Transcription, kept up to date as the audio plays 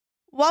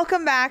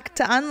Welcome back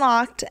to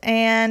Unlocked,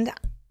 and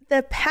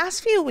the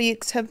past few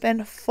weeks have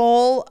been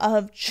full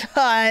of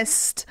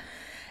just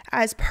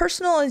as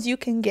personal as you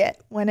can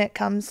get when it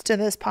comes to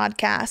this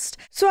podcast.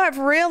 So I've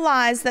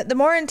realized that the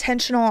more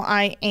intentional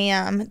I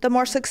am, the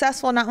more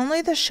successful not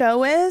only the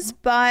show is,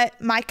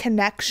 but my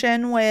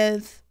connection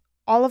with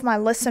all of my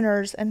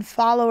listeners and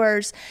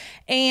followers.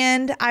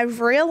 And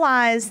I've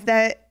realized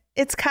that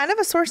it's kind of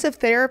a source of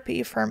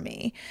therapy for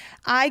me.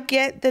 I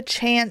get the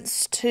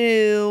chance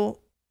to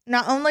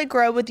not only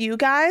grow with you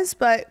guys,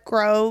 but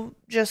grow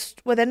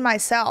just within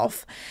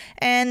myself.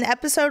 And the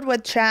episode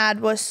with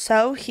Chad was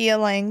so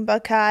healing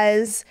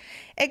because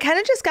it kind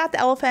of just got the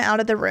elephant out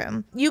of the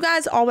room. You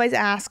guys always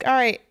ask, all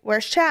right,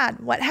 where's Chad?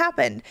 What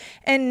happened?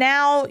 And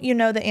now you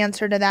know the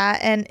answer to that.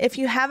 And if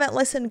you haven't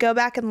listened, go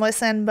back and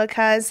listen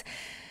because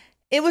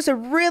it was a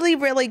really,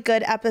 really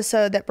good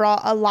episode that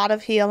brought a lot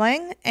of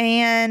healing.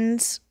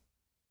 And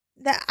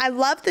that I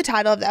love the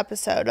title of the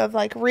episode of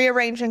like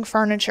rearranging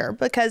furniture,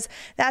 because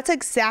that's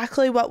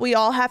exactly what we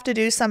all have to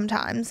do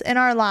sometimes in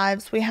our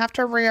lives. We have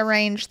to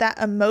rearrange that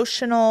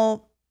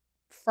emotional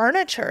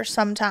furniture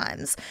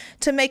sometimes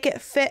to make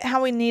it fit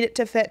how we need it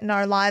to fit in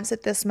our lives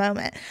at this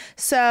moment.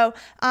 So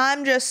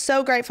I'm just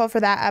so grateful for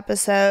that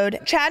episode.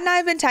 Chad and I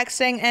have been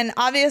texting, and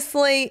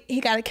obviously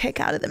he got a kick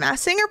out of the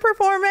Masked Singer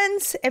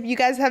performance. If you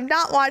guys have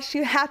not watched,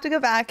 you have to go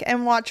back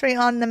and watch me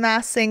on the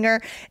Masked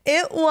Singer.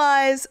 It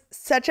was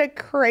such a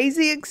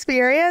crazy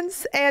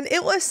experience and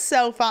it was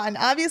so fun.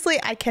 Obviously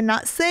I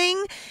cannot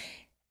sing.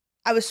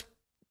 I was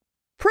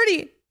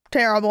pretty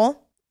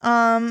terrible.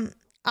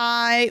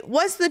 I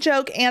was the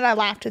joke and I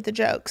laughed at the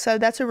joke. So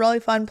that's a really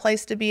fun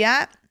place to be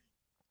at.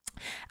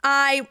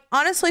 I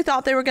honestly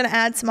thought they were going to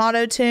add some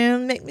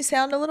auto-tune, make me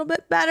sound a little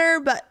bit better,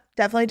 but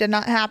definitely did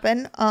not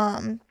happen.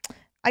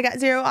 I got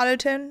 0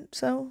 auto-tune.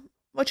 So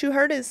what you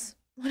heard is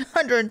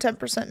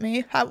 110%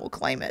 me. I will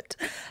claim it.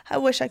 I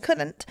wish I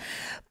couldn't.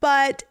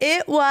 But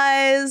it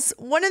was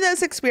one of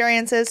those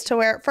experiences to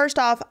where, first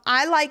off,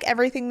 I like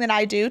everything that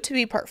I do to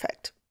be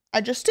perfect.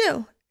 I just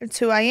do. It's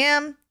who I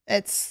am.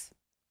 It's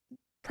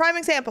prime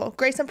example.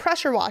 Grayson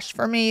pressure washed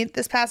for me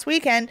this past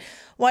weekend.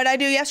 What did I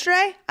do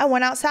yesterday? I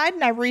went outside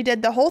and I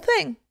redid the whole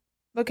thing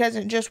because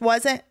it just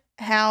wasn't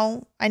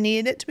how I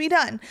needed it to be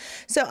done.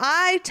 So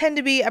I tend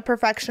to be a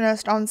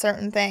perfectionist on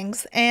certain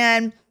things,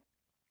 and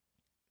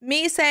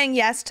me saying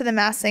yes to the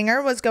Masked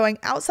Singer was going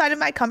outside of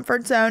my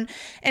comfort zone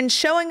and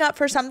showing up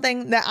for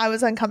something that I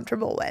was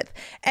uncomfortable with,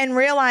 and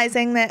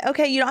realizing that,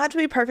 okay, you don't have to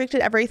be perfect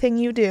at everything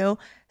you do.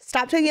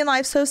 Stop taking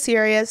life so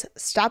serious.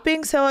 Stop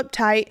being so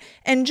uptight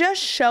and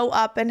just show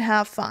up and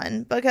have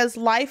fun, because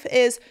life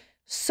is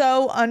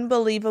so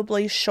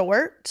unbelievably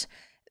short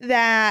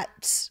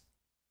that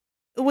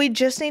we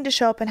just need to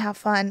show up and have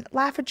fun.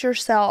 Laugh at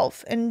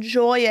yourself.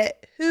 Enjoy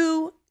it.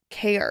 Who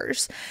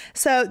cares?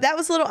 So that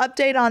was a little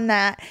update on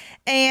that.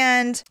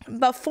 And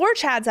before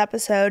Chad's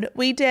episode,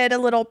 we did a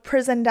little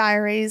prison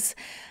diaries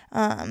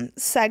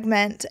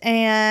segment,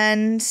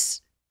 and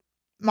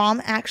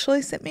Mom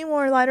actually sent me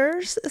more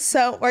letters.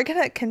 So we're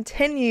going to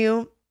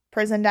continue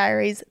prison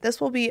diaries. This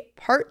will be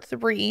part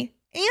 3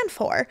 and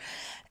 4.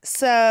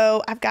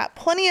 So I've got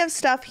plenty of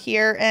stuff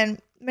here,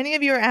 and many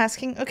of you are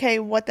asking, okay,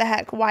 what the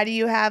heck? Why do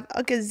you have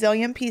a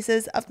gazillion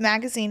pieces of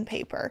magazine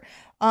paper?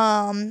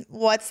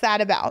 What's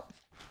that about?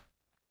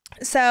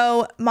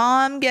 So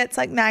Mom gets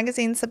like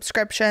magazine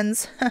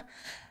subscriptions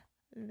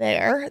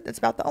there. That's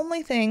about the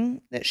only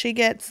thing that she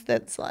gets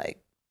that's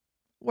like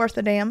worth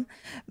a damn.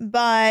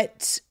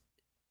 But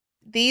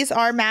these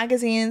are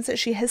magazines that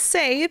she has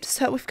saved.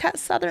 So we've got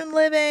Southern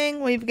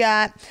Living, we've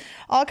got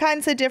all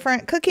kinds of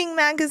different cooking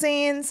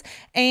magazines,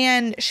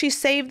 and she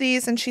saved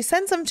these and she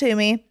sends them to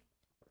me,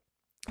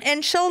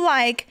 and she'll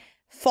like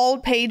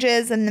fold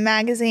pages in the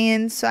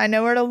magazine so I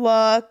know where to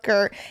look,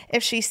 or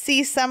if she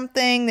sees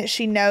something that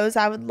she knows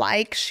I would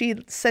like, she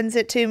sends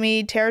it to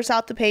me, tears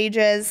out the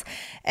pages,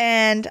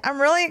 and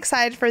I'm really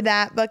excited for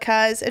that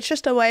because it's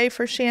just a way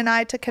for she and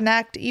I to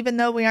connect even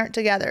though we aren't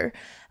together.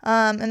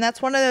 And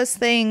that's one of those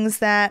things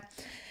that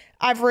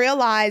I've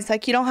realized,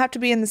 like, you don't have to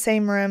be in the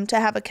same room to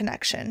have a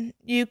connection.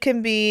 You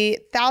can be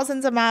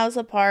thousands of miles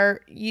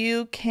apart.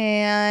 You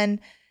can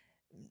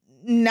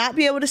not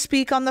be able to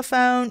speak on the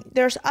phone.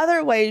 There's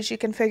other ways you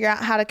can figure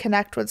out how to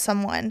connect with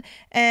someone.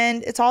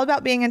 And it's all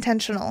about being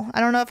intentional.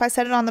 I don't know if I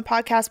said it on the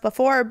podcast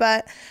before,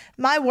 but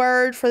my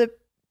word for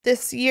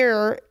this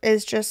year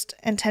is just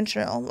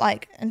intentional.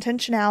 Like,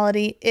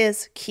 intentionality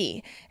is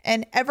key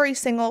in every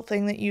single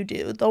thing that you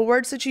do. The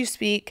words that you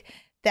speak,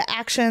 the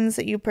actions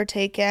that you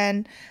partake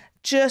in,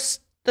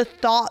 just the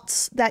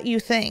thoughts that you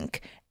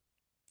think.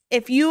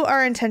 If you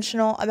are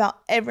intentional about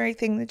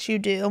everything that you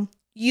do,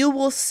 you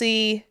will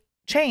see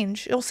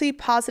change. You'll see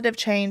positive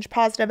change,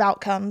 positive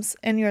outcomes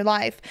in your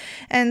life.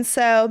 And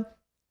so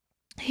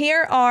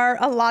Here are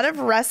a lot of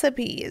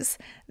recipes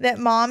that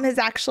Mom has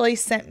actually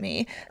sent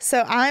me.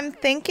 So I'm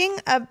thinking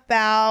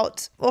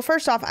about, well,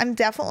 first off, I'm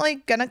definitely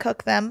going to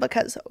cook them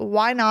because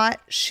why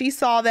not? She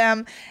saw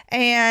them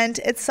and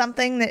it's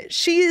something that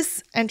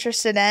she's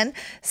interested in.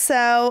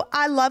 So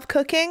I love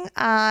cooking.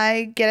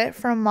 I get it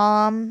from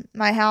Mom.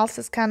 My house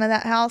is kind of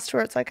that house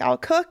where it's like I'll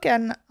cook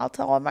and I'll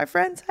tell all my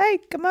friends, hey,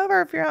 come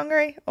over if you're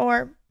hungry,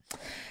 or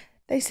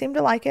they seem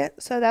to like it.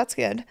 So that's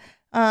good.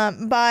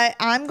 But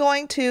I'm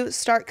going to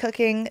start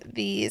cooking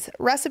these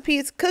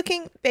recipes,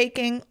 cooking,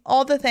 baking,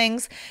 all the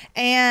things.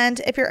 And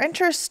if you're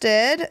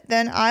interested,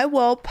 then I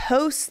will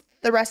post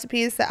the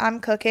recipes that I'm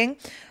cooking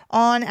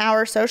on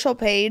our social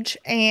page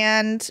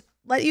and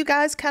let you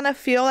guys kind of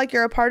feel like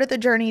you're a part of the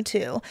journey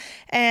too.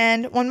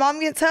 And when Mom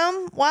gets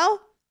home, well,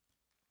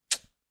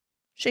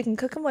 she can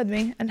cook them with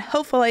me, and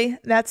hopefully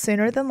that's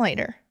sooner than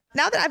later.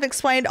 Now that I've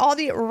explained all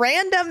the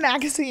random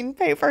magazine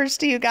papers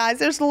to you guys,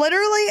 there's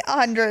literally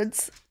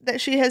hundreds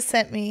that she has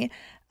sent me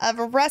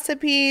of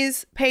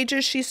recipes,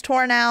 pages she's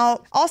torn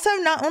out. Also,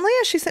 not only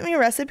has she sent me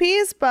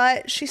recipes,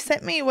 but she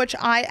sent me, which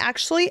I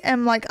actually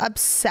am like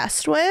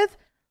obsessed with.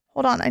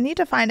 Hold on, I need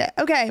to find it.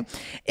 Okay,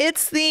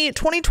 it's the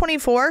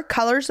 2024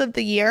 colors of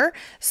the year.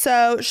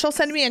 So she'll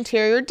send me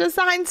interior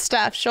design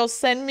stuff. She'll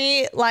send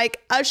me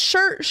like a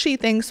shirt she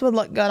thinks would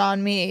look good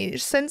on me. She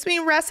sends me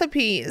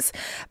recipes.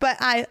 But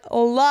I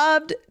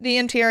loved the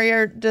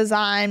interior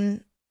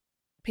design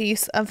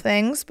piece of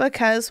things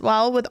because,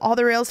 well, with all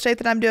the real estate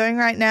that I'm doing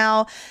right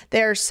now,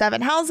 there's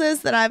 7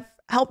 houses that I've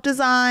helped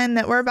design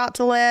that we're about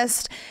to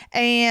list,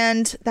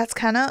 and that's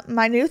kind of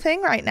my new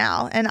thing right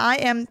now, and I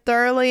am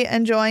thoroughly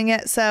enjoying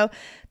it. So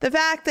the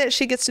fact that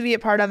she gets to be a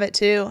part of it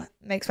too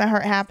makes my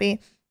heart happy.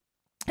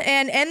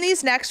 And in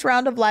these next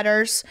round of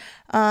letters,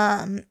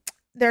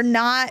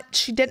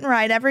 she didn't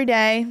write every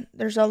day.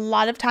 There's a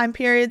lot of time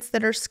periods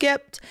that are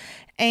skipped,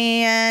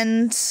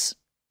 and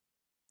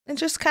it's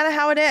just kind of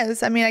how it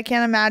is. I mean, I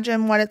can't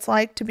imagine what it's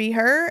like to be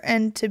her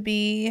and to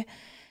be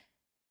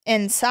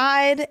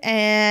inside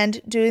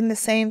and doing the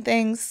same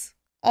things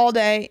all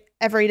day,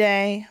 every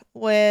day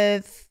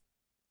with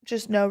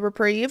just no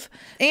reprieve.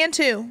 And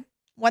two,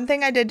 one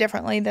thing I did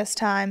differently this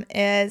time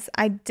is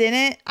I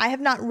have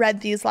not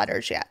read these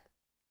letters yet.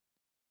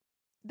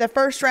 The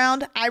first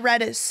round I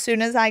read as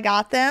soon as I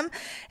got them,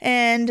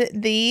 and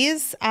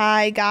these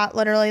I got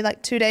literally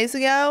like 2 days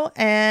ago,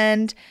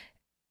 and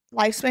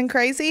life's been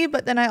crazy.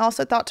 But then I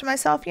also thought to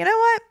myself, you know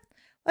what?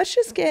 Let's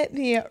just get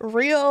the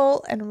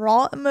real and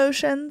raw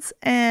emotions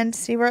and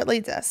see where it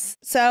leads us.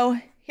 So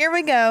here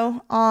we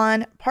go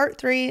on part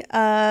 3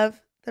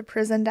 of the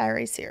Prison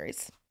Diary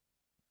series.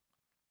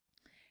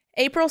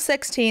 April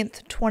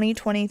 16th,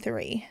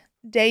 2023,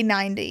 day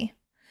 90.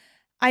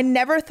 I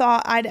never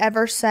thought I'd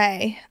ever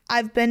say,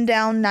 I've been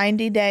down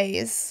 90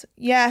 days.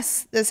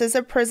 Yes, this is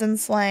a prison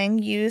slang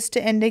used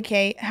to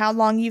indicate how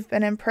long you've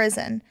been in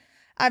prison.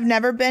 I've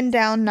never been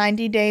down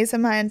 90 days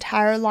in my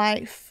entire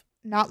life.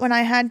 Not when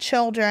I had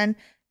children,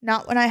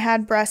 not when I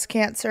had breast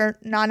cancer,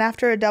 not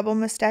after a double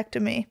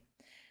mastectomy.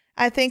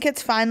 I think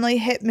it's finally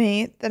hit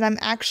me that I'm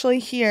actually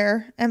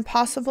here and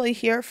possibly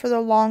here for the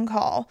long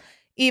haul,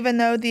 even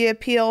though the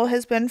appeal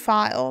has been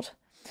filed.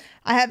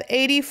 I have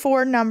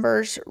 84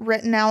 numbers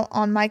written out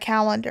on my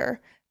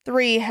calendar.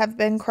 3 have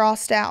been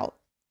crossed out.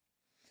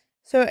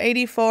 So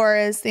 84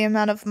 is the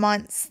amount of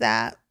months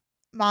that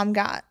Mom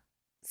got.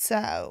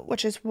 So,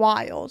 which is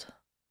wild.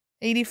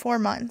 84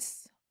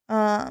 months.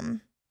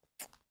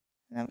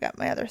 I've got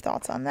my other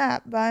thoughts on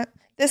that, but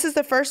this is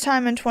the first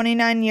time in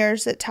 29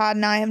 years that Todd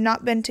and I have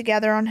not been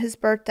together on his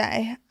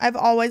birthday. I've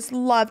always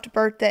loved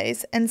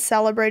birthdays and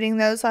celebrating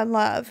those I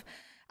love.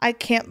 I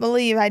can't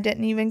believe I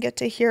didn't even get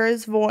to hear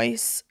his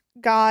voice.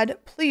 God,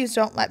 please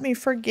don't let me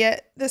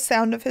forget the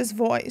sound of his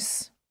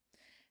voice.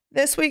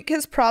 This week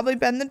has probably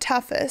been the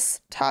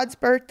toughest. Todd's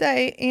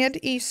birthday and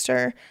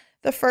Easter,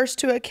 the first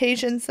 2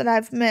 occasions that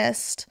I've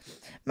missed.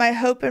 My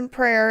hope and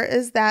prayer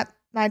is that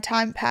my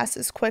time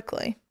passes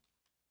quickly.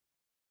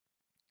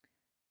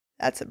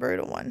 That's a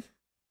brutal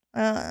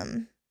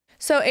one.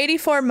 So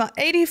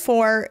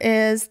 84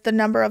 is the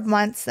number of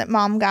months that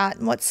Mom got.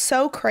 And what's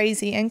so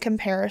crazy in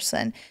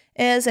comparison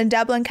is in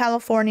Dublin,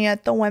 California,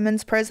 at the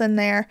women's prison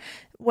there,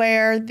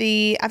 where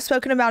I've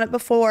spoken about it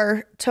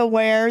before, to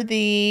where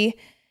the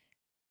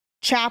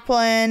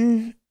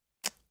chaplain,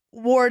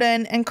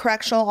 warden, and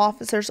correctional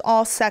officers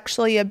all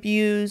sexually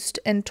abused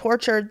and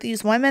tortured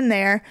these women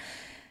there.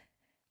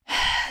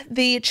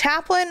 The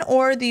chaplain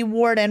or the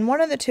warden,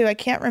 one of the two, I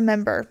can't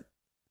remember.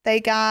 They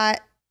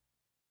got,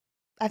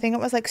 I think it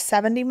was like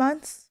 70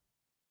 months.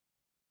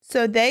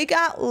 So they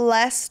got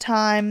less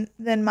time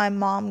than my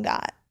mom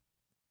got,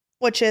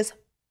 which is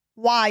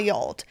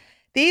wild.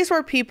 These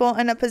were people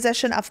in a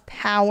position of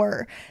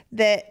power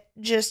that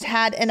just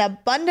had an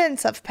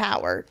abundance of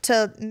power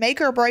to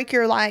make or break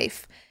your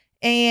life.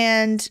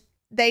 And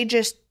they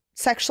just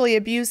sexually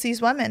abused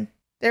these women.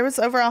 There was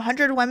over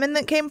 100 women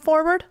that came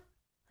forward.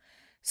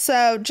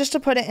 So just to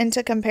put it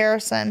into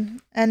comparison.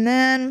 And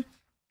then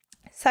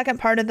second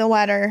part of the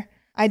letter,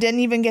 I didn't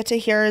even get to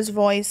hear his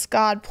voice.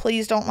 God,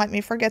 please don't let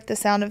me forget the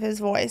sound of his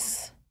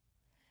voice.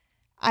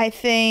 I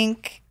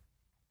think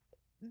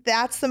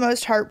that's the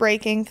most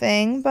heartbreaking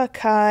thing,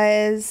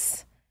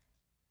 because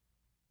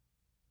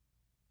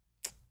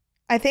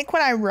I think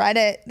when I read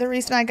it, the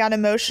reason I got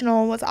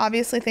emotional was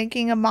obviously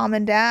thinking of mom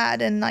and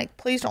dad and like,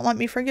 please don't let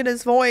me forget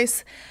his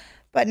voice.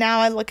 But now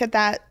I look at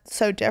that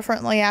so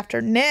differently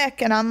after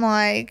Nic, and I'm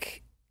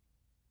like,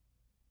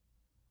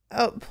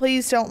 oh,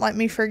 please don't let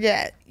me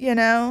forget, you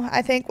know?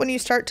 I think when you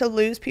start to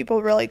lose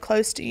people really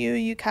close to you,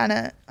 you kind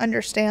of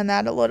understand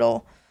that a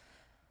little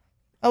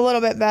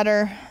bit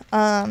better.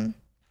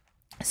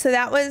 So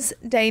that was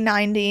day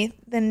 90.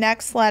 The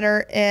next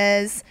letter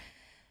is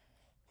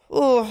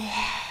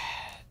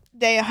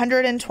day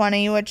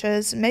 120, which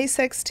is May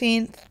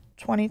 16th,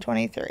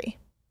 2023.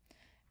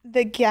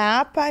 The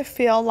gap, I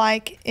feel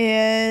like,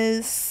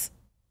 is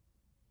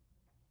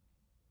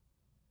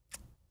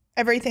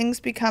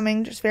everything's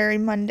becoming just very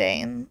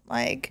mundane.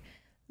 Like,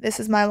 this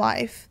is my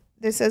life.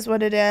 This is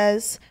what it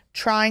is.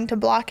 Trying to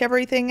block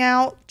everything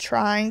out,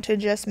 trying to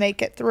just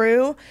make it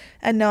through.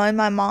 And knowing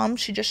my mom,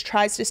 she just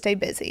tries to stay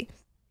busy.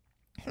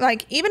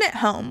 Like, even at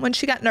home, when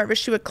she got nervous,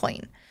 she would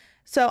clean.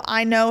 So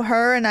I know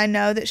her, and I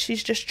know that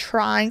she's just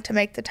trying to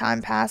make the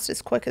time pass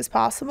as quick as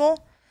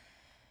possible.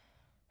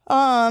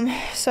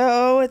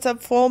 So it's a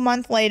full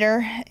month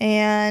later,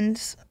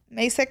 and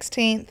May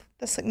 16th,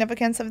 the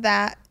significance of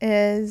that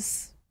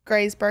is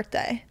Gray's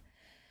birthday.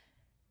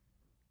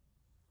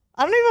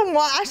 I don't even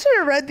want, I should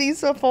have read these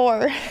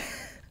before.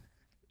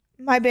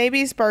 My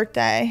baby's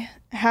birthday.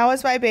 How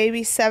is my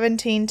baby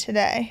 17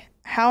 today?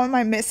 How am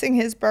I missing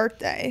his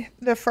birthday?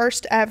 The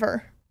first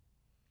ever.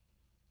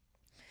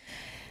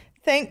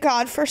 Thank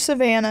God for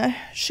Savannah.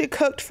 She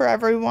cooked for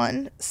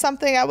everyone,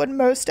 something I would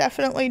most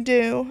definitely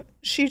do.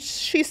 She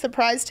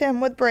surprised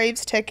him with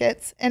Braves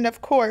tickets and,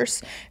 of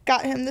course,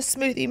 got him the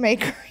smoothie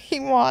maker he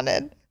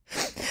wanted.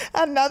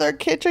 Another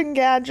kitchen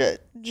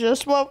gadget,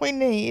 just what we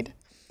need.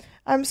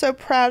 I'm so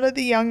proud of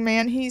the young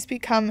man he's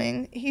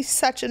becoming. He's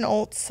such an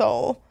old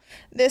soul.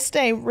 This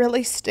day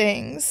really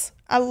stings.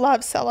 I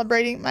love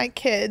celebrating my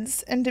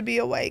kids, and to be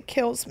away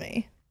kills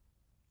me.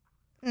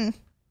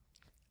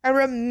 I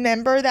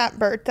remember that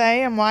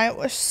birthday and why it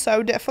was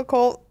so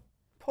difficult.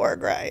 Poor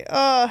Gray.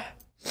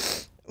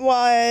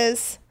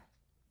 Was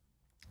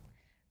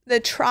the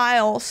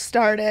trial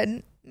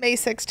started May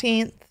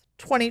 16th,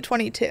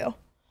 2022.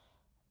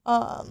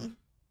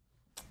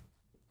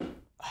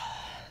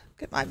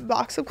 Get my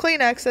box of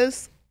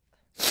Kleenexes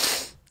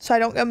so I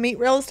don't go meet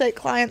real estate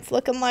clients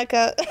looking like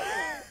a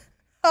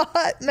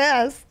hot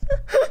mess.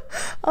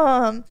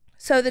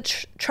 So the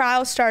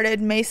trial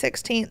started May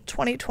 16th,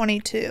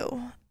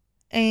 2022.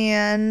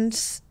 And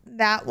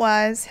that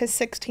was his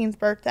 16th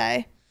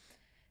birthday.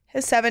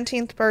 His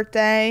 17th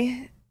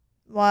birthday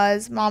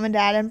was mom and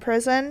dad in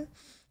prison.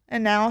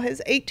 And now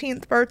his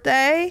 18th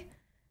birthday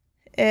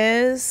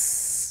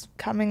is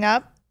coming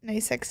up May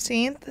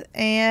 16th.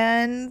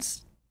 And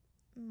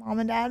mom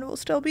and dad will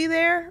still be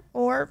there.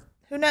 Or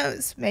who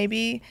knows?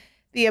 Maybe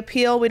the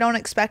appeal, we don't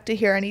expect to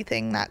hear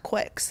anything that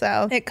quick.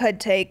 So it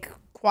could take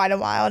quite a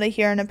while to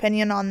hear an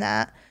opinion on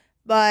that.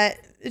 But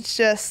it's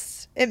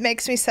just, it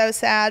makes me so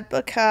sad,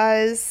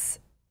 because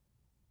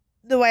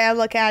the way I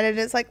look at it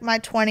is like my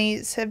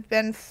 20s have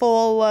been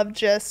full of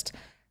just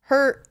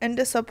hurt and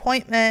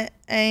disappointment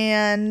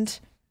and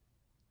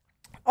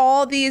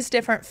all these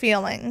different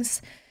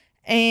feelings.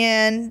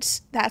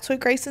 And that's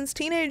what Grayson's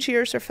teenage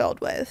years are filled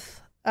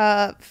with.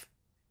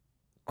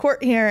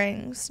 Court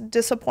hearings,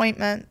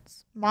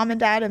 disappointments, mom and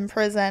dad in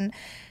prison.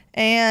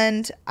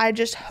 And I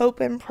just hope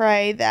and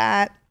pray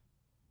that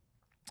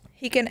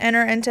he can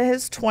enter into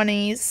his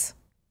 20s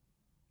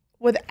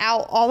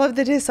without all of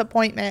the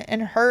disappointment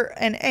and hurt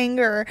and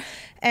anger.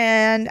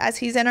 And as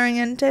he's entering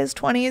into his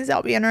 20s,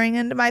 I'll be entering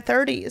into my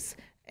 30s.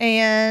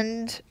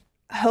 And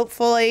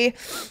hopefully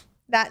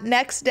that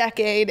next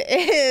decade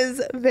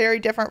is very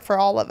different for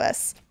all of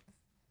us.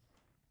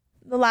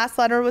 The last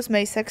letter was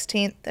May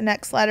 16th. The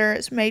next letter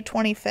is May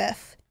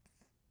 25th.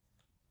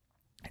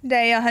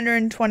 Day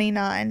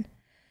 129.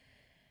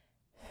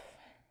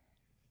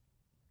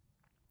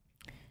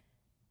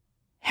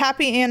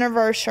 Happy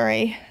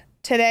anniversary.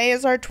 Today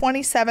is our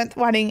 27th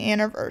wedding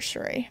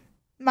anniversary.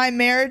 My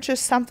marriage is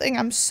something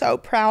I'm so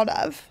proud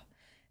of.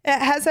 It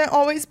hasn't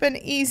always been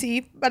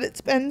easy, but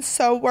it's been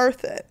so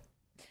worth it.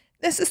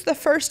 This is the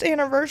first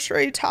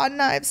anniversary Todd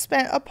and I have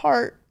spent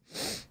apart.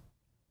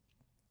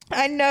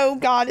 I know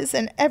God is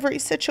in every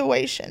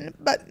situation,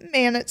 but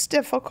man, it's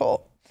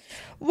difficult.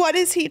 What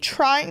is he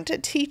trying to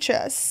teach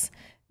us?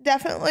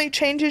 Definitely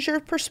changes your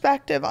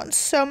perspective on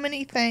so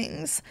many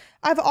things.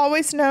 I've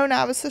always known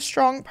I was a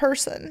strong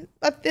person,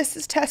 but this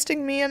is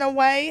testing me in a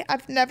way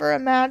I've never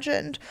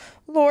imagined.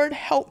 Lord,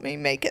 help me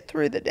make it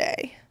through the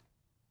day.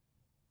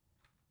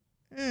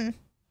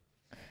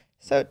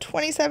 So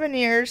 27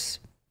 years.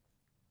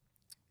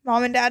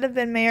 Mom and dad have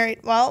been married.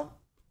 Well,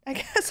 I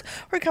guess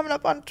we're coming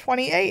up on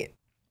 28.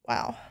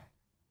 Wow.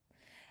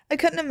 I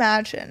couldn't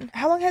imagine.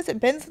 How long has it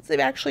been since they've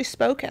actually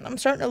spoken? I'm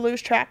starting to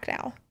lose track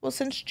now. Well,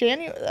 since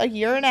January, a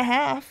year and a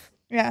half.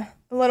 Yeah,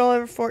 a little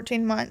over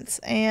 14 months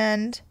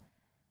and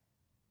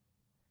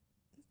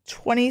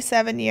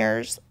 27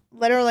 years.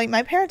 Literally,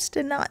 my parents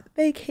did not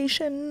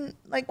vacation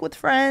like with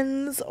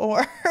friends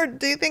or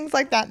do things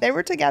like that. They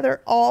were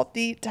together all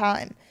the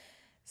time.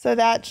 So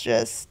that's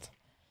just,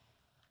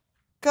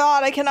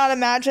 God, I cannot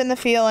imagine the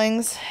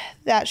feelings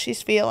that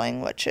she's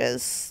feeling, which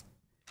is,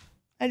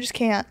 I just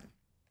can't.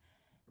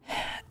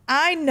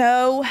 I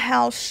know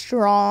how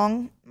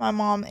strong my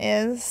mom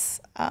is.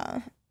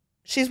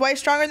 She's way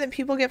stronger than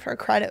people give her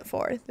credit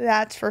for.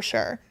 That's for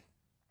sure.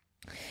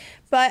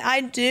 But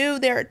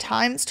there are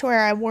times to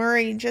where I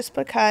worry just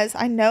because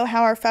I know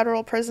how our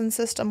federal prison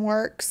system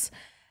works.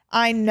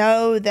 I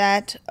know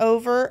that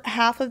over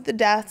half of the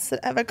deaths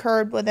that have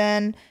occurred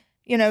within,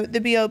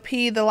 the BOP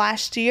the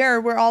last year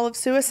were all of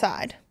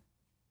suicide.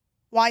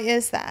 Why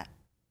is that?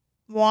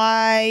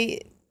 Why?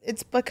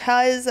 It's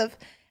because of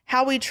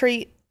how we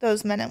treat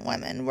those men and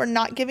women. We're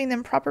not giving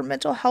them proper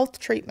mental health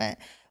treatment.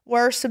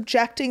 We're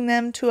subjecting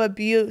them to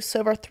abuse.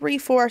 Over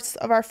 3/4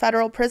 of our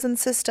federal prison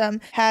system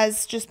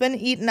has just been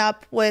eaten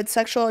up with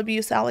sexual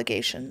abuse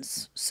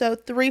allegations. So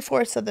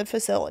 3/4 of the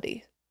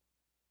facility.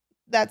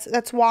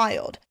 That's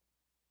wild.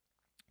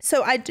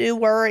 So I do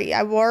worry.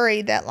 I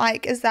worry that,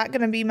 is that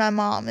going to be my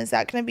mom? Is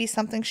that going to be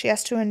something she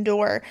has to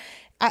endure?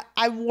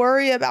 I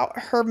worry about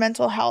her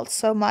mental health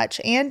so much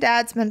and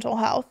Dad's mental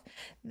health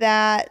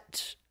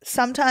that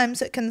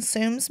sometimes it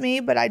consumes me,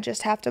 but I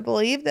just have to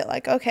believe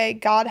that, okay,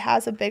 God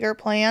has a bigger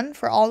plan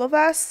for all of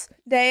us.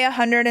 Day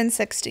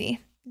 160,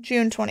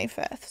 June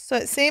 25th. So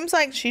it seems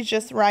like she's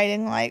just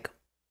writing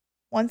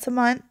once a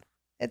month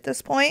at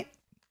this point,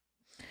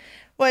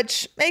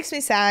 which makes me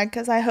sad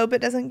because I hope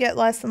it doesn't get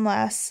less and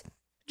less.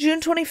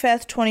 June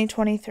 25th,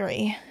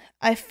 2023.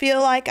 I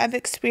feel like I've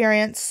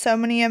experienced so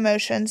many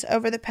emotions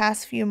over the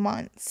past few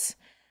months.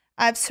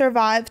 I've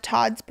survived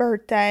Todd's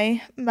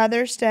birthday,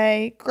 Mother's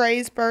Day,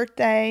 Gray's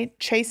birthday,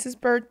 Chase's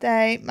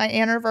birthday, my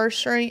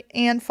anniversary,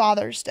 and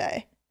Father's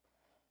Day.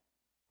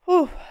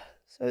 Whew.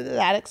 So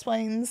that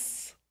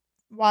explains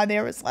why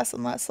there was less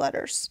and less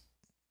letters.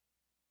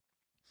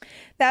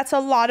 That's a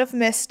lot of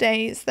missed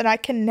days that I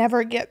can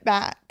never get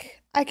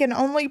back. I can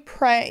only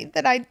pray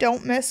that I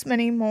don't miss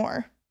many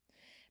more.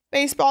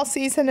 Baseball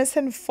season is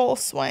in full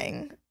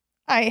swing.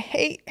 I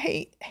hate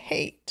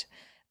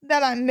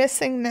that I'm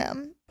missing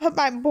them. But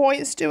my boy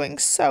is doing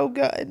so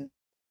good.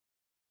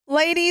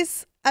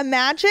 Ladies,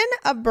 imagine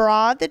a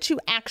bra that you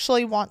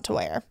actually want to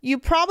wear. You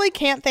probably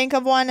can't think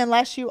of one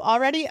unless you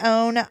already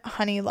own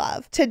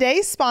Honeylove.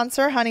 Today's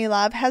sponsor,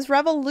 Honeylove, has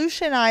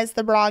revolutionized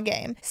the bra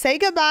game. Say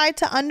goodbye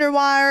to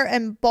underwire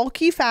and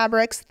bulky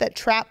fabrics that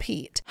trap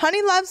heat.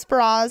 Honeylove's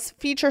bras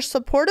feature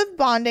supportive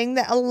bonding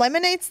that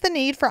eliminates the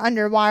need for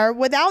underwire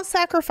without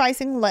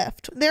sacrificing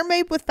lift. They're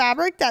made with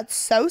fabric that's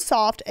so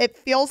soft, it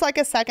feels like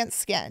a second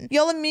skin.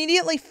 You'll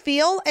immediately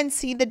feel and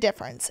see the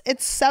difference.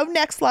 It's so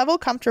next level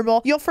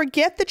comfortable, you'll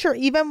forget that you're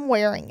even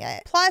wearing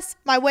it. Plus,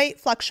 my weight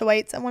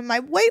fluctuates, and when my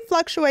weight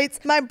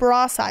fluctuates, my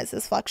bra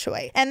sizes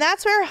fluctuate. And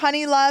that's where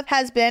Honeylove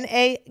has been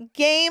a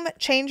game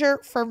changer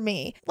for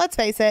me. Let's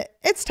face it,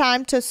 it's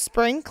time to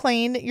spring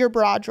clean your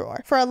bra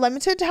drawer. For a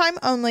limited time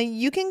only,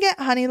 you can get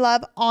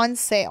Honeylove on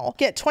sale.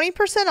 Get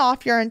 20%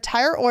 off your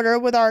entire order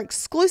with our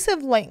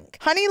exclusive link,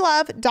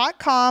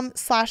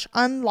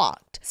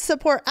 honeylove.com/unlocked.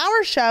 Support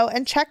our show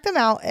and check them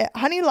out at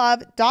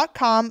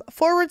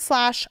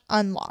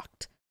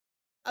honeylove.com/unlocked.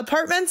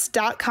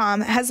 Apartments.com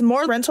has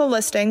more rental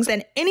listings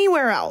than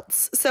anywhere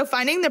else, so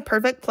finding the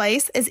perfect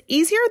place is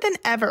easier than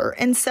ever,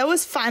 and so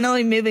is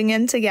finally moving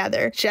in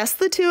together. Just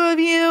the two of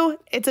you,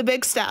 it's a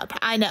big step,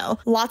 I know.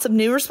 Lots of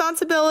new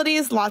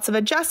responsibilities, lots of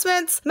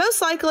adjustments.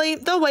 Most likely,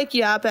 they'll wake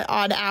you up at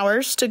odd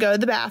hours to go to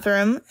the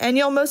bathroom, and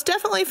you'll most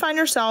definitely find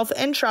yourself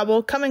in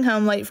trouble coming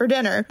home late for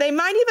dinner. They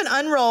might even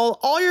unroll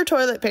all your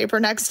toilet paper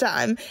next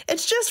time.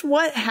 It's just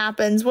what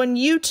happens when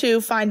you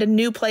two find a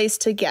new place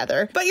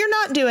together. But you're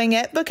not doing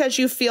it because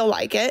you feel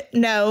like it.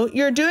 No,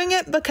 you're doing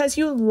it because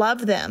you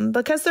love them,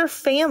 because they're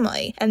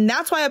family. And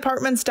that's why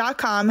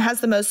Apartments.com has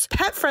the most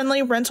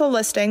pet-friendly rental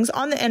listings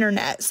on the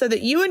internet so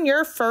that you and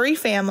your furry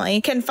family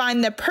can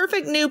find the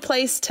perfect new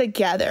place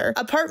together.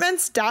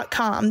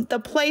 Apartments.com, the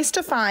place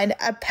to find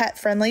a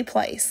pet-friendly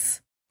place.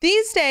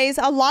 These days,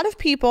 a lot of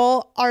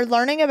people are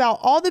learning about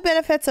all the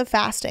benefits of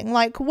fasting,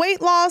 like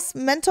weight loss,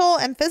 mental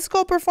and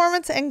physical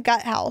performance, and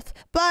gut health.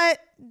 But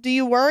do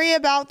you worry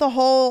about the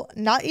whole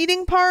not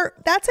eating part?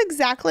 That's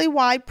exactly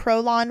why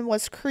Prolon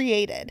was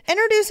created.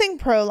 Introducing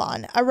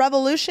Prolon, a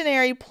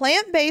revolutionary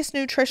plant-based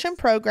nutrition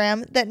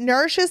program that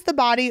nourishes the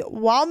body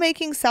while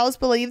making cells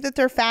believe that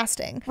they're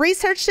fasting.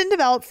 Researched and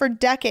developed for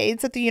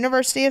decades at the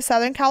University of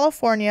Southern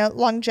California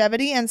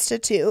Longevity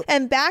Institute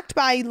and backed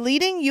by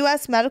leading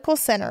U.S. medical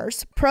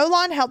centers,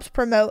 Prolon helps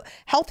promote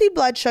healthy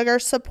blood sugar,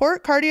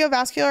 support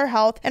cardiovascular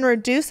health, and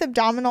reduce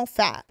abdominal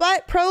fat.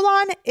 But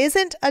Prolon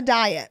isn't a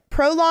diet.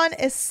 Prolon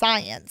is is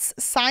science.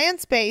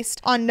 Science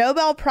based on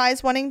Nobel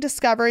Prize winning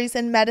discoveries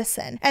in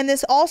medicine. And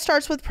this all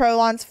starts with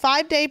Prolon's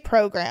 5-day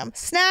program.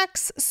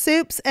 Snacks,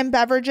 soups, and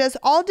beverages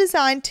all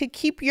designed to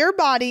keep your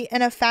body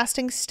in a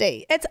fasting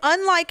state. It's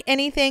unlike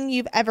anything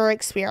you've ever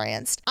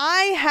experienced.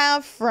 I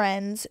have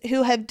friends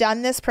who have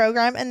done this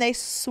program and they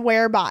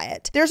swear by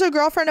it. There's a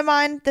girlfriend of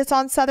mine that's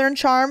on Southern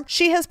Charm.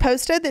 She has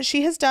posted that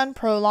she has done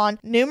Prolon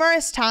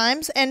numerous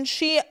times and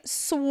she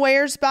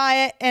swears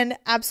by it and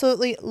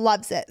absolutely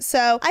loves it.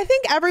 So I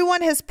think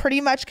everyone has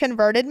pretty much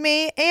converted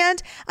me,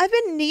 and I've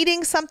been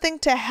needing something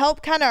to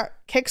help kind of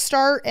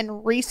kickstart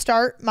and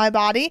restart my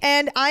body.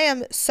 And I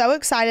am so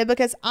excited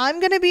because I'm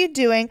going to be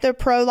doing the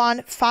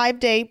Prolon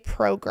 5-day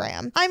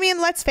program. I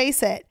mean, let's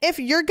face it, if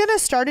you're going to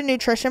start a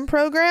nutrition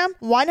program,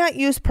 why not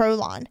use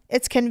Prolon?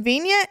 It's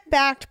convenient,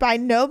 backed by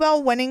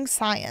Nobel winning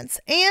science,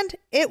 and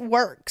it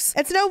works.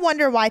 It's no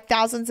wonder why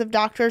thousands of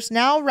doctors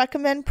now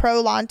recommend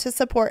Prolon to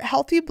support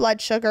healthy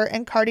blood sugar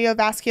and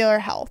cardiovascular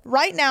health.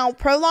 Right now,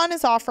 Prolon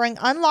is offering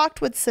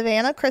Unlocked with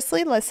Savannah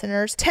Chrisley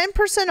listeners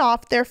 10%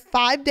 off their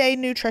 5-day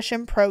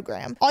nutrition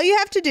program. All you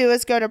have to do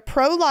is go to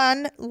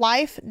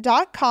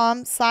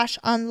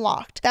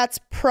prolonlife.com/unlocked. That's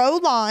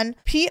Prolon,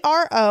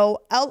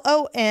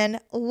 PROLON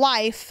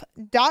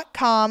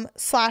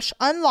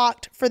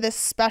life.com/unlocked for this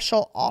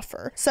special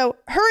offer. So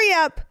hurry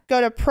up,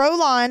 go to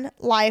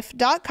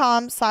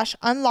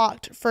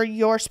prolonlife.com/unlocked for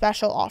your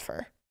special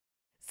offer.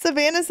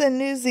 Savannah's in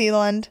New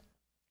Zealand.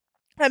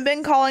 I've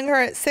been calling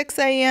her at 6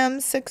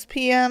 a.m., 6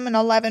 p.m., and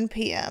 11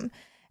 p.m.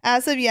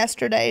 As of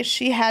yesterday,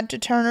 she had to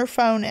turn her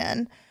phone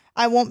in.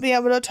 I won't be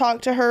able to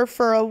talk to her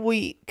for a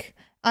week.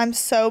 I'm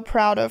so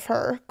proud of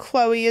her.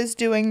 Chloe is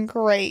doing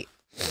great.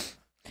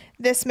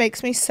 This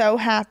makes me so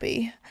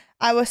happy.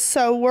 I was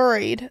so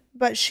worried,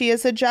 but she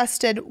has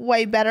adjusted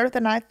way better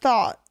than I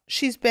thought.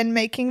 She's been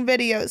making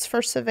videos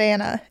for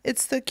Savannah.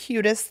 It's the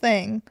cutest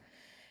thing.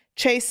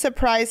 Chase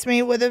surprised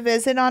me with a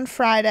visit on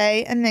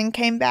Friday and then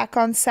came back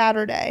on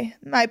Saturday.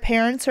 My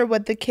parents are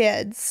with the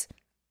kids.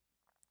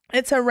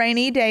 It's a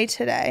rainy day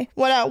today.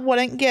 What I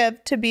wouldn't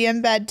give to be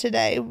in bed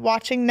today,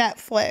 watching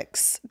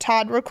Netflix,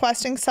 Todd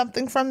requesting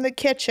something from the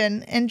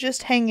kitchen and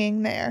just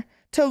hanging there.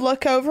 To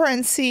look over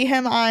and see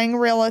him eyeing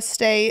real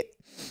estate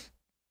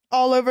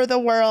all over the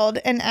world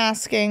and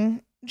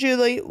asking,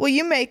 Julie, will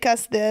you make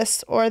us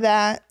this or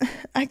that?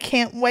 I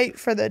can't wait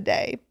for the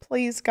day.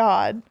 Please,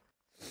 God.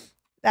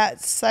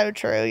 That's so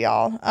true,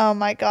 y'all. Oh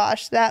my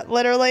gosh. That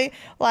literally,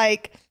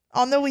 like,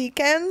 on the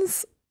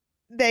weekends,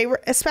 they were,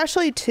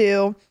 especially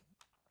too,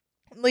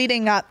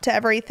 leading up to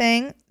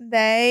everything,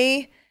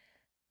 that's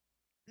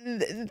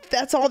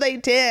all they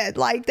did.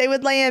 Like, they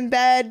would lay in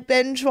bed,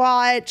 binge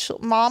watch.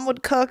 Mom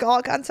would cook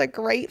all kinds of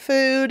great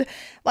food.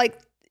 Like,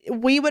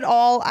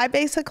 I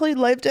basically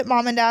lived at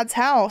mom and dad's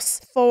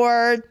house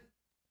for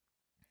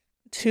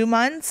 2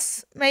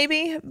 months,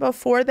 maybe,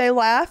 before they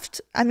left.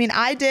 I mean,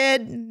 I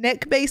did.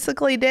 Nick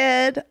basically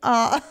did.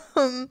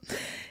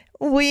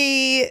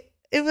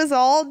 It was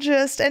all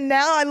just, and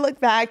now I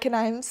look back and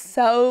I'm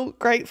so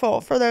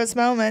grateful for those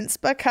moments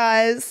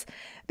because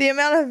the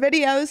amount of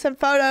videos and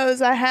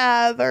photos I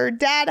have, or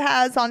Dad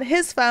has on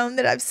his phone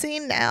that I've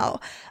seen now,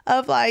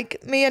 of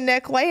like me and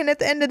Nick laying at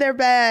the end of their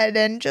bed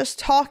and just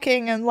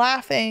talking and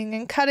laughing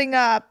and cutting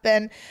up.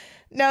 And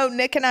no,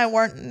 Nick and I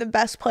weren't in the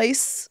best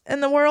place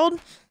in the world,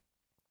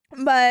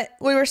 but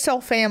we were still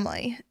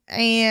family.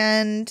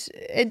 And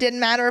it didn't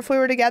matter if we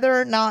were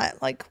together or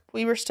not. Like,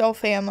 we were still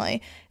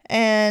family.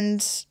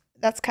 And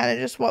that's kind of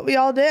just what we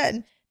all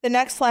did. The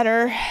next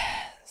letter,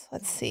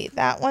 let's see,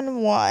 the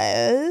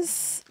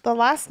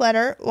last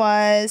letter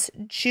was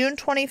June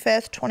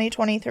 25th,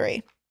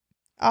 2023,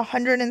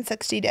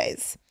 160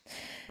 days.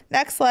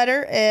 Next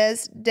letter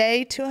is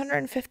day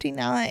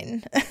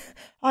 259,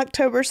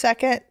 October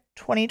 2nd,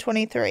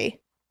 2023.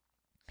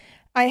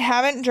 I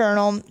haven't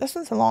journaled. This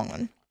one's a long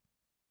one.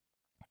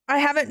 I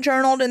haven't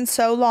journaled in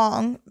so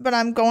long, but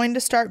I'm going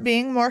to start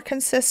being more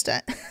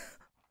consistent.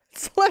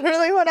 It's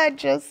literally what I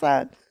just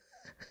said.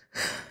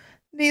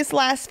 These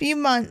last few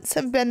months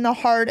have been the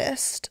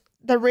hardest.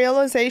 The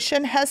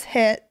realization has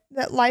hit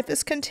that life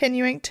is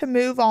continuing to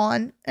move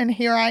on, and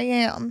here I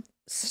am,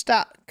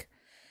 stuck.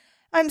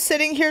 I'm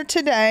sitting here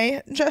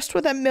today just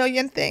with a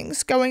million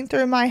things going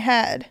through my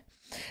head.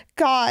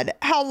 God,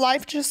 how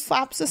life just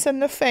slaps us in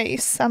the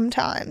face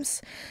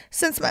sometimes.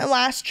 Since my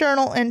last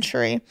journal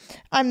entry,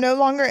 I'm no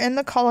longer in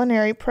the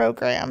culinary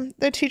program.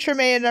 The teacher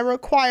made it a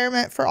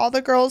requirement for all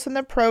the girls in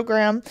the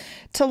program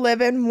to live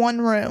in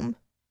one room.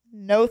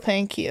 No,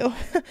 thank you.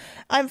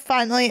 I'm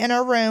finally in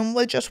a room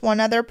with just one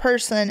other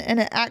person, and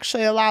it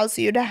actually allows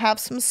you to have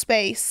some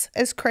space,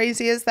 as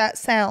crazy as that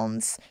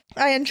sounds.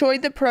 I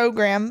enjoyed the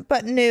program,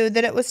 but knew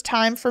that it was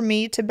time for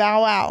me to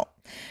bow out.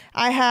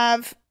 I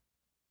have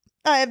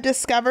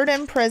discovered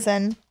in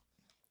prison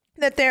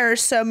that there are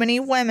so many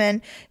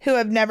women who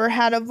have never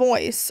had a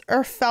voice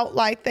or felt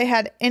like they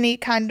had any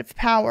kind of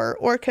power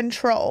or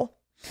control.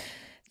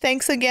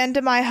 Thanks again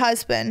to my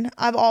husband,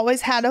 I've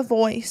always had a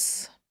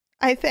voice.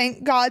 I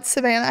thank God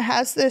Savannah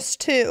has this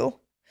too.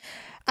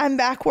 I'm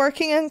back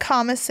working in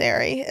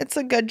commissary. It's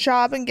a good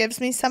job and gives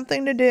me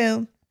something to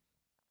do.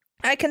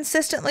 I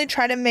consistently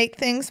try to make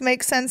things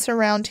make sense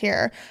around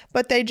here,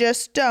 but they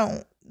just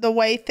don't. The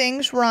way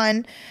things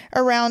run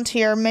around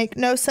here make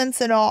no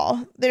sense at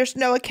all. There's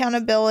no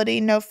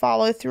accountability, no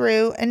follow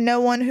through, and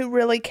no one who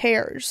really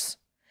cares.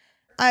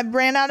 I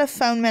ran out of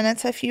phone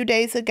minutes a few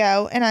days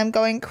ago, and I'm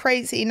going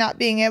crazy not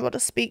being able to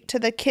speak to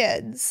the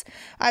kids.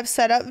 I've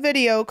set up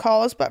video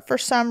calls, but for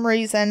some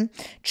reason,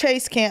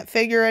 Chase can't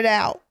figure it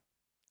out.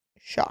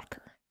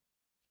 Shocker.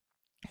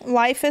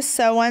 Life is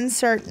so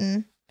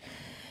uncertain,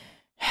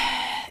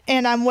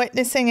 and I'm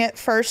witnessing it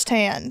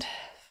firsthand.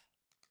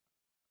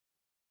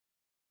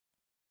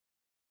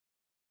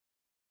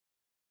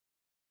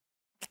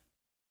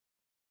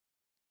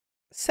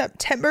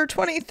 September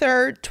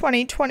 23rd,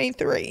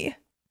 2023.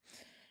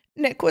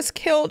 Nic was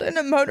killed in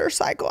a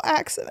motorcycle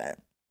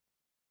accident.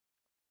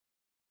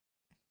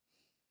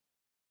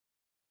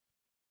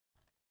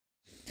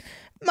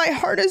 My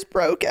heart is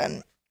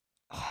broken.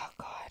 Oh,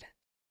 God.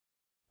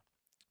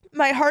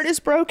 My heart is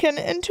broken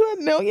into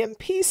a million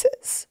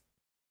pieces.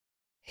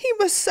 He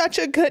was such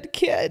a good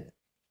kid.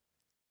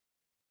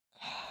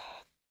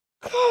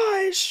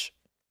 Gosh.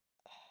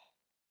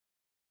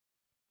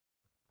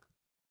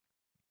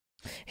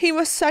 He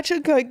was such a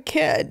good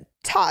kid.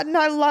 Todd and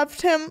I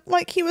loved him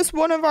like he was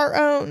one of our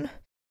own.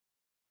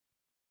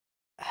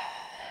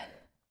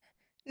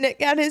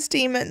 Nic had his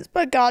demons,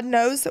 but God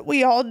knows that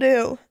we all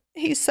do.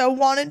 He so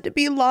wanted to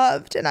be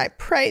loved, and I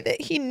pray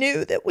that he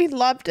knew that we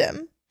loved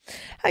him.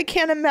 I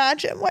can't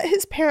imagine what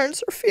his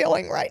parents are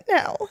feeling right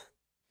now.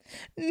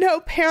 No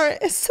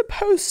parent is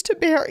supposed to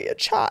bury a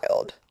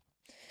child.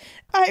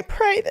 I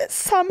pray that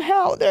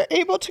somehow they're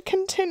able to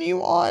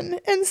continue on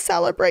and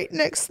celebrate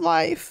Nic's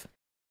life.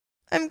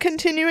 I'm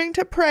continuing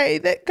to pray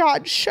that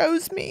God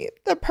shows me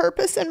the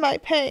purpose in my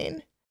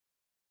pain.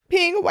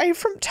 Being away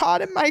from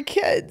Todd and my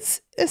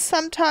kids is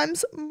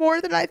sometimes more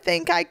than I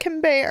think I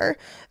can bear.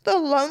 The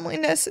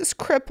loneliness is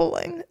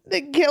crippling. The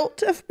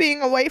guilt of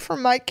being away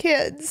from my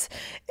kids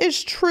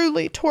is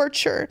truly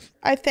torture.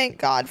 I thank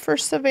God for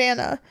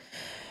Savannah,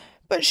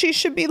 but she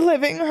should be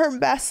living her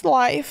best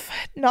life,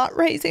 not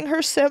raising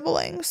her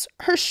siblings.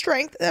 Her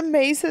strength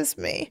amazes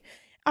me.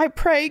 I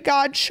pray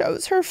God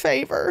shows her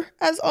favor,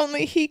 as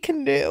only he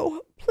can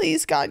do.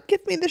 Please, God,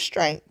 give me the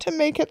strength to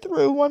make it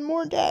through one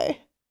more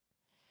day.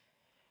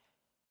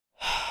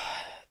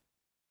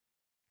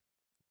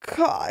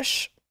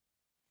 Gosh.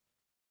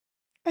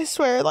 I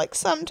swear, like,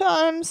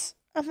 sometimes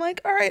I'm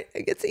like, all right,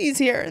 it gets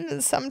easier, and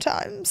then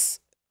sometimes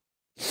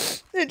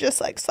it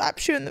just, like,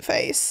 slaps you in the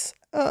face.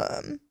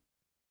 I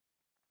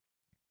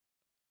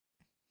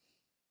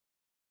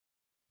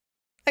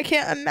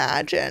can't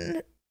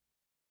imagine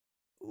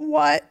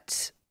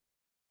what,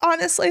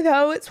 honestly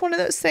though, it's one of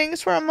those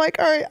things where I'm like,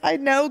 all right, I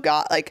know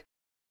God, like,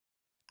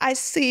 I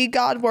see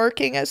God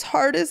working as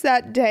hard as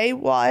that day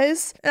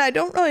was, and I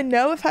don't really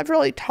know if I've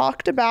really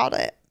talked about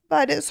it,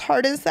 but as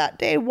hard as that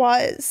day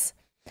was,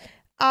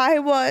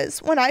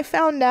 when I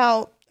found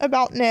out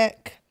about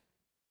Nic,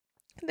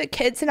 the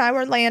kids and I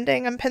were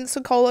landing in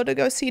Pensacola to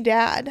go see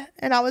Dad,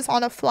 and I was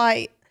on a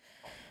flight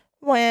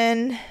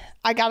when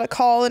I got a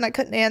call and I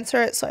couldn't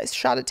answer it, so I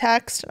shot a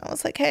text, and I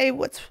was like, hey,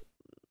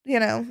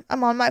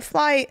 I'm on my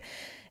flight,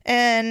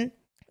 and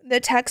the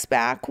text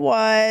back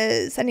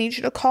was, I need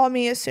you to call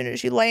me as soon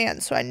as you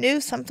land. So I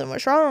knew something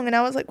was wrong, and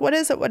I was like, what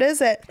is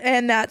it?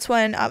 And that's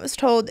when I was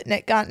told that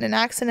Nic got in an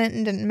accident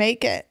and didn't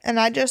make it, and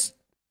I just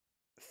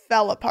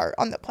fell apart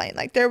on the plane.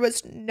 Like, there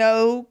was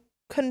no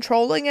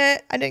controlling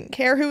it. I didn't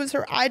care who was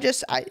her. I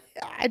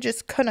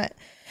just couldn't.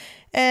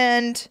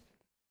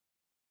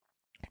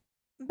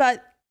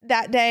 But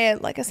that day,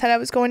 like I said, I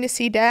was going to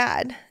see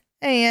Dad,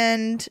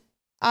 and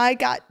I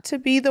got to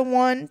be the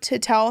one to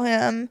tell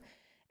him,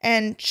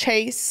 and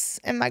Chase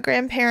and my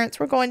grandparents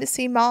were going to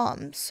see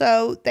Mom.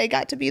 So they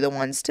got to be the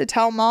ones to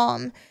tell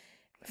Mom.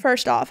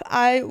 First off,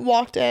 I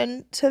walked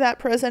into that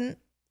prison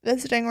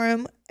visiting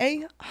room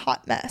a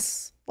hot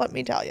mess, let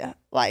me tell you.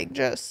 Like,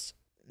 just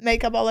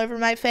makeup all over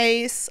my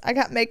face. I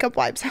got makeup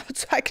wipes out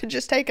so I could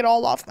just take it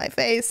all off my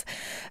face.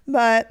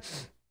 But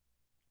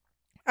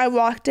I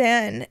walked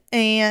in,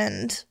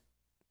 and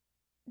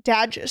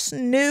Dad just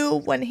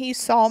knew when he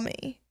saw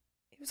me.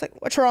 He was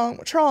like, what's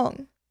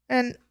wrong?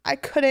 And I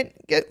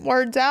couldn't get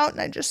words out, and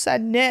I just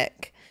said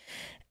Nic.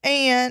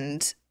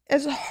 And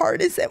as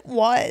hard as it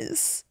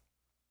was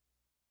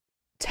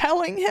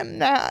telling him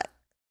that,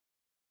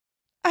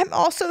 I'm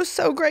also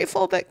so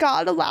grateful that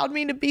God allowed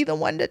me to be the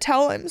one to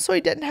tell him, so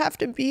he didn't have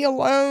to be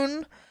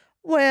alone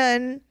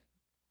when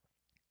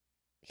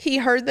he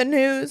heard the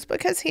news,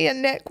 because he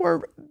and Nic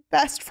were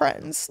best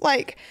friends.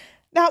 Like,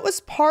 that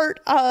was part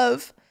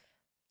of,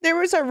 there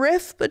was a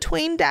rift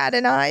between Dad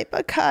and I,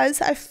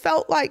 because I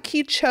felt like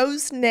he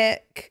chose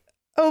Nic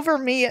over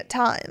me at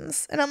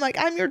times. And I'm like,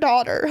 I'm your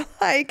daughter.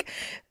 Like,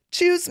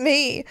 choose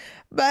me.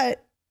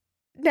 But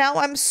now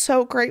I'm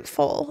so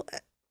grateful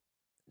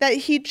that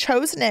he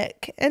chose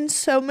Nic in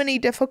so many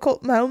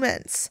difficult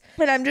moments.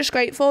 And I'm just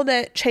grateful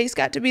that Chase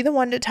got to be the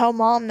one to tell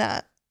Mom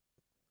that.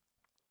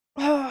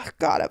 Oh,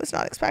 God, I was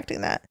not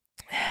expecting that.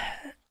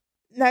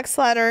 Next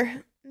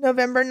letter,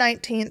 November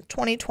 19th,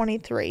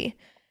 2023,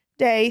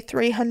 day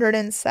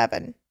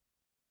 307.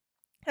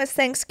 As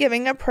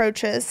Thanksgiving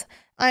approaches,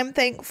 I'm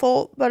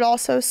thankful, but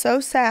also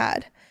so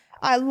sad.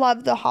 I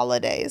love the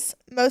holidays.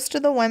 Most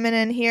of the women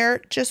in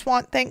here just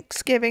want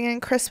Thanksgiving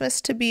and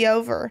Christmas to be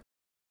over.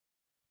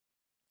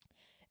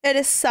 It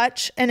is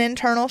such an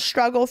internal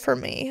struggle for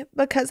me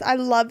because I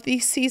love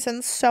these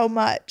seasons so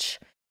much.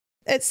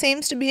 It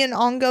seems to be an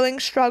ongoing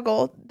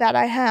struggle that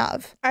I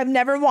have. I've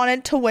never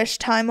wanted to wish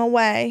time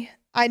away.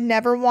 I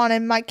never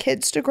wanted my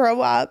kids to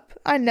grow up.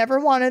 I never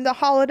wanted the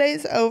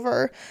holidays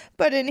over.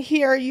 But in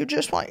here, you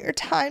just want your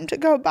time to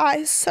go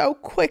by so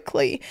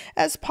quickly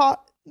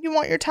you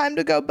want your time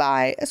to go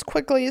by as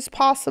quickly as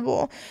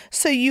possible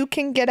so you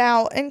can get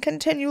out and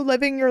continue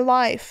living your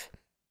life.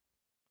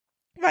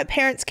 My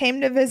parents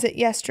came to visit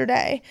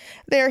yesterday.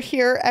 They're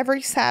here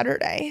every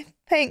Saturday.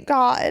 Thank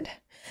God.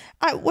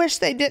 I wish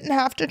they didn't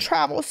have to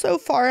travel so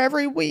far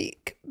every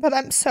week, but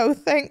I'm so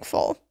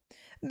thankful.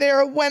 There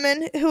are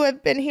women who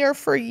have been here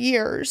for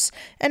years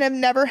and have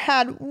never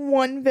had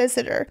one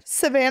visitor.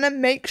 Savannah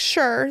makes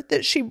sure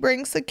that she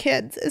brings the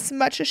kids as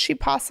much as she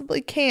possibly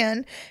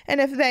can,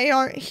 and if they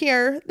aren't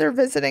here, they're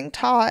visiting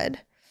Todd.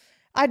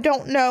 I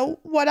don't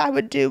know what I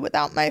would do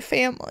without my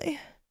family.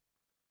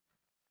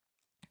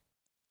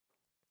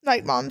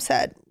 Like Mom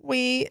said,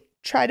 we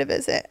try to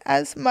visit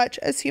as much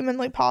as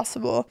humanly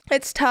possible.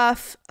 It's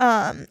tough,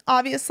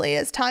 obviously,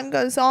 as time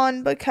goes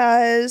on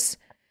because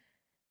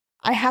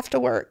I have to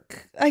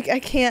work. I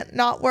can't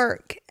not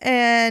work.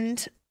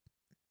 And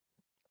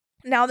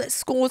now that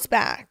school's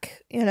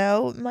back,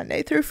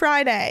 Monday through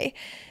Friday,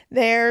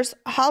 there's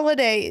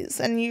holidays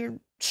and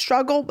you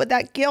struggle with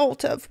that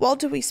guilt of, well,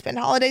 do we spend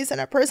holidays in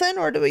a prison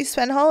or do we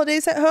spend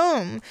holidays at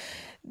home?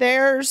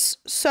 There's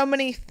so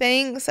many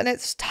things and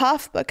it's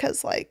tough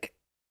because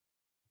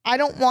I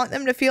don't want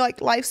them to feel like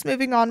life's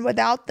moving on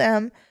without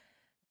them.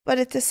 But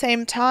at the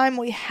same time,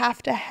 we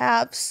have to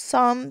have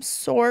some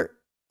sort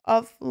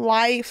of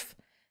life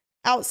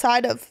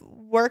outside of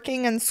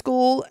working and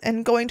school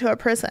and going to a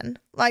prison.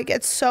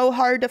 It's so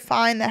hard to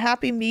find the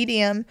happy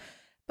medium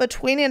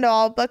between it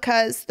all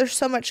because there's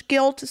so much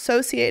guilt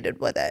associated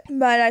with it.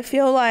 But I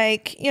feel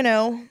like,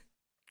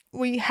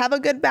 we have a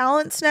good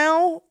balance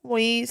now.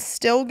 We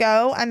still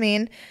go.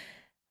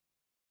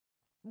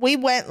 We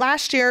went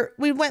last year,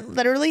 we went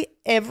literally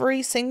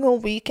every single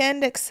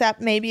weekend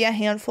except maybe a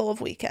handful of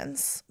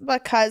weekends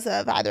because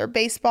of either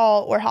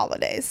baseball or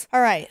holidays.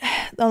 All right.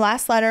 The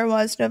last letter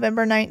was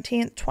November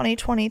 19th,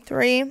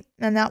 2023,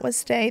 and that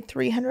was day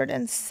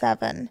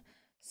 307.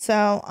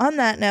 So on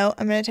that note,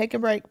 I'm going to take a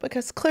break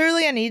because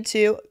clearly I need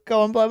to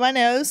go and blow my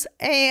nose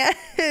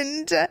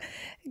and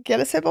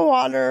get a sip of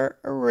water,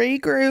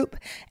 regroup,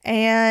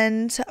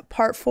 and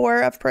part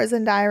 4 of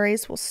Prison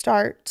Diaries will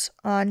start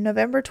on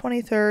November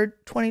 23rd,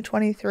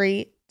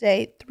 2023,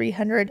 day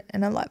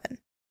 311.